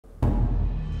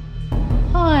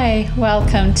Hi,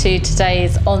 welcome to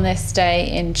today's On This Day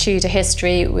in Tudor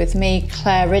History with me,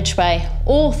 Claire Ridgway,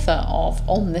 author of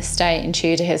On This Day in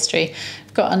Tudor History.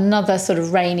 I've got another sort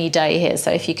of rainy day here, so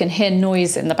if you can hear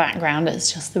noise in the background,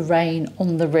 it's just the rain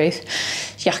on the roof.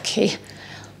 Yucky.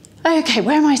 Okay,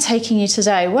 where am I taking you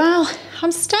today? Well,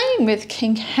 I'm staying with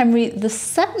King Henry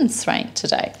VII's reign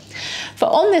today. For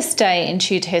on this day in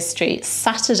Tudor history,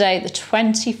 Saturday the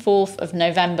 24th of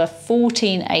November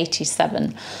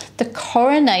 1487, the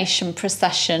coronation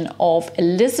procession of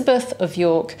Elizabeth of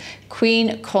York,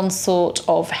 Queen Consort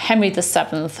of Henry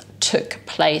VII, took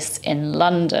place in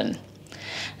London.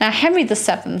 Now, Henry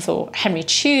VII, or Henry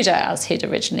Tudor as he'd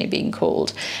originally been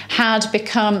called, had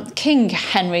become King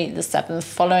Henry VII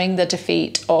following the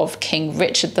defeat of King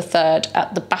Richard III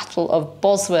at the Battle of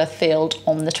Bosworth Field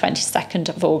on the 22nd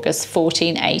of August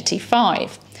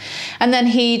 1485. And then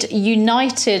he'd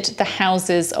united the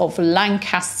houses of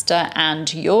Lancaster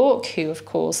and York, who of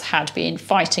course had been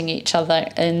fighting each other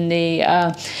in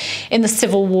the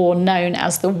civil war known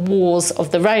as the Wars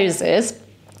of the Roses,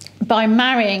 by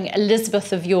marrying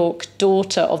Elizabeth of York,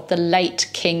 daughter of the late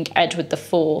King Edward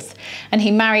IV, and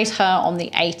he married her on the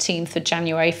 18th of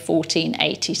January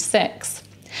 1486.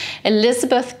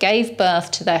 Elizabeth gave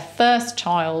birth to their first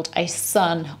child, a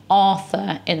son,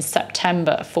 Arthur, in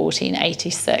September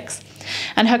 1486.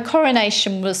 And her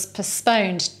coronation was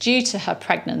postponed due to her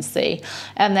pregnancy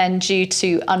and then due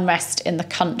to unrest in the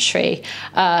country.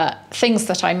 Things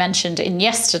that I mentioned in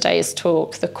yesterday's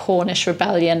talk, the Cornish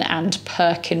Rebellion and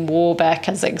Perkin Warbeck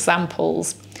as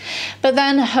examples. But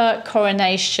then her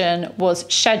coronation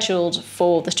was scheduled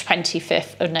for the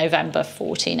 25th of November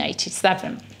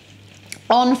 1487.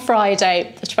 On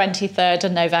Friday, the 23rd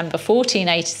of November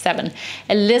 1487,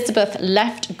 Elizabeth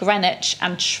left Greenwich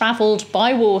and travelled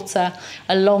by water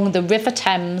along the River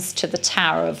Thames to the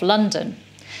Tower of London.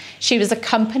 She was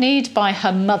accompanied by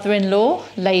her mother-in-law,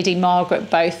 Lady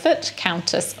Margaret Beaufort,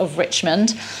 Countess of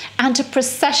Richmond, and a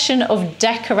procession of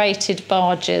decorated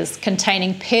barges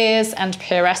containing peers and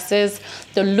peeresses,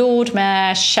 the Lord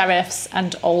Mayor, sheriffs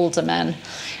and aldermen.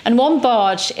 And one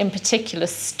barge in particular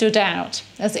stood out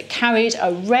as it carried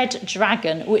a red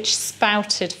dragon which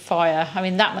spouted fire. I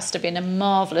mean, that must have been a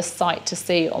marvellous sight to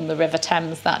see on the River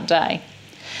Thames that day.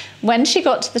 When she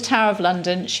got to the Tower of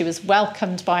London, she was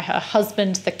welcomed by her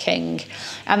husband, the King,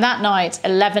 and that night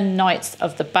 11 Knights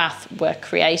of the Bath were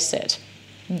created.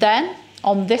 Then,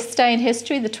 on this day in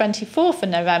history, the 24th of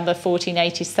November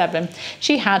 1487,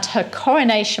 she had her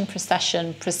coronation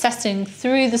procession processing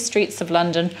through the streets of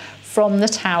London from the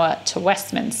Tower to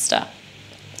Westminster.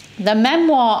 The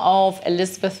memoir of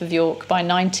Elizabeth of York by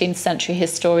 19th century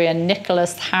historian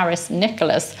Nicholas Harris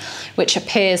Nicholas, which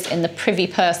appears in the Privy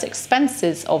Purse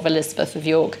Expenses of Elizabeth of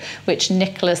York, which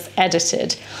Nicholas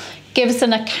edited, gives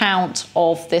an account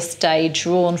of this day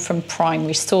drawn from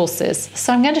primary sources.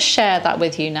 So I'm going to share that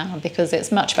with you now because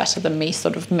it's much better than me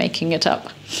sort of making it up.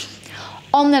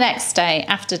 On the next day,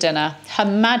 after dinner, Her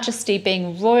Majesty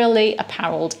being royally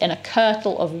apparelled in a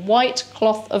kirtle of white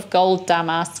cloth of gold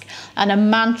damask and a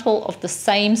mantle of the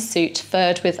same suit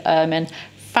furred with ermine,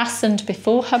 fastened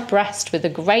before her breast with a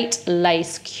great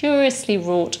lace curiously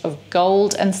wrought of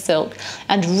gold and silk,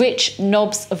 and rich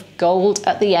knobs of gold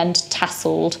at the end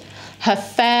tasselled, her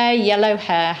fair yellow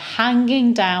hair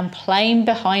hanging down plain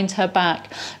behind her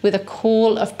back with a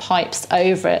caul of pipes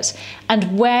over it,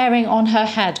 and wearing on her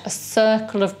head a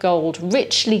circle of gold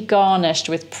richly garnished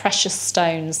with precious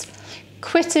stones,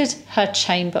 quitted her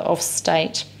chamber of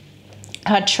state.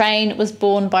 Her train was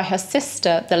borne by her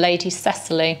sister, the Lady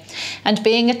Cecily, and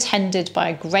being attended by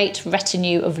a great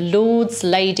retinue of lords,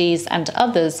 ladies, and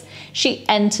others, she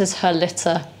enters her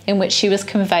litter, in which she was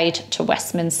conveyed to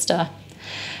Westminster.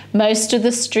 Most of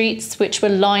the streets, which were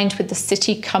lined with the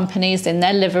city companies in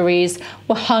their liveries,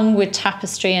 were hung with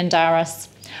tapestry and arras,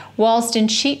 whilst in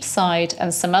Cheapside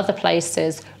and some other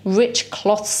places, rich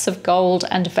cloths of gold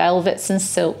and velvets and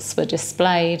silks were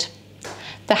displayed.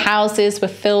 The houses were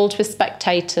filled with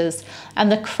spectators,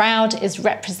 and the crowd is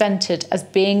represented as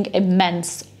being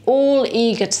immense, all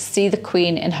eager to see the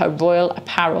Queen in her royal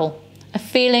apparel, a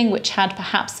feeling which had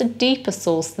perhaps a deeper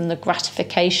source than the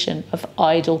gratification of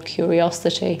idle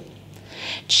curiosity.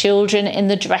 Children in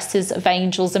the dresses of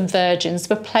angels and virgins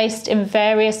were placed in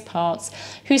various parts,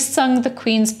 who sung the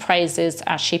Queen's praises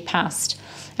as she passed,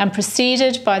 and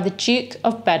preceded by the Duke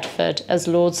of Bedford as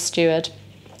Lord Steward,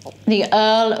 the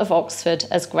Earl of Oxford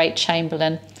as Great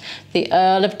Chamberlain, the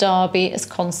Earl of Derby as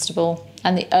Constable,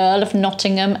 and the Earl of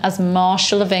Nottingham as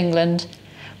Marshal of England,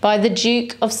 by the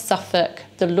Duke of Suffolk,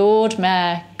 the Lord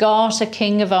Mayor, Garter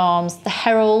King of Arms, the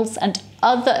heralds and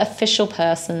other official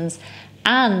persons,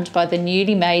 and by the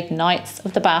newly made Knights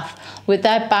of the Bath, with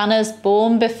their banners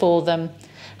borne before them.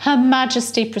 Her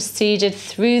Majesty proceeded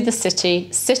through the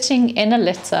city, sitting in a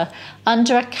litter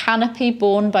under a canopy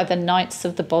borne by the Knights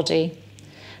of the Body.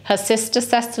 Her sister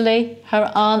Cecily,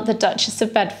 her aunt the Duchess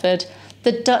of Bedford,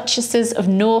 the Duchesses of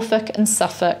Norfolk and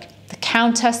Suffolk, the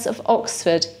Countess of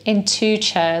Oxford in 2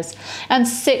 chairs, and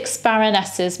 6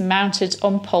 baronesses mounted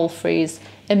on palfreys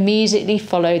immediately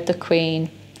followed the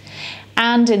Queen.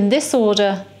 And in this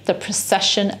order, the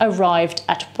procession arrived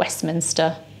at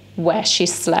Westminster, where she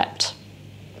slept.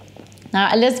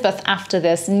 Now, Elizabeth, after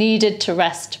this, needed to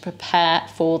rest to prepare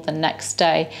for the next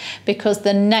day, because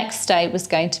the next day was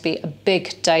going to be a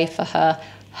big day for her,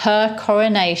 her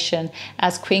coronation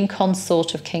as Queen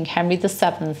Consort of King Henry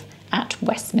VII at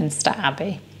Westminster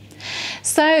Abbey.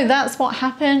 So that's what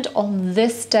happened on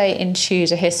this day in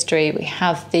Tudor history. We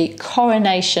have the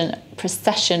coronation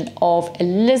procession of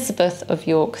Elizabeth of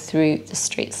York through the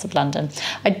streets of London.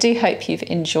 I do hope you've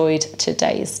enjoyed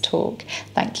today's talk.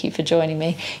 Thank you for joining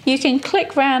me. You can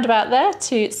click round about there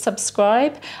to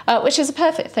subscribe, which is a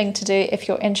perfect thing to do if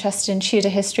you're interested in Tudor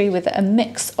history, with a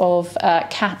mix of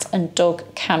cat and dog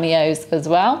cameos as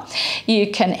well. You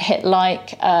can hit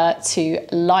like to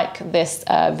like this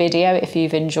video if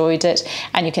you've enjoyed it,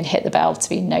 and you can hit the bell to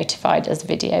be notified as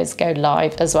videos go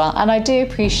live as well. And I do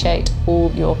appreciate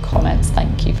all your comments.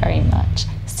 Thank you very much.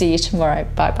 See you tomorrow.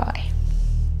 Bye bye.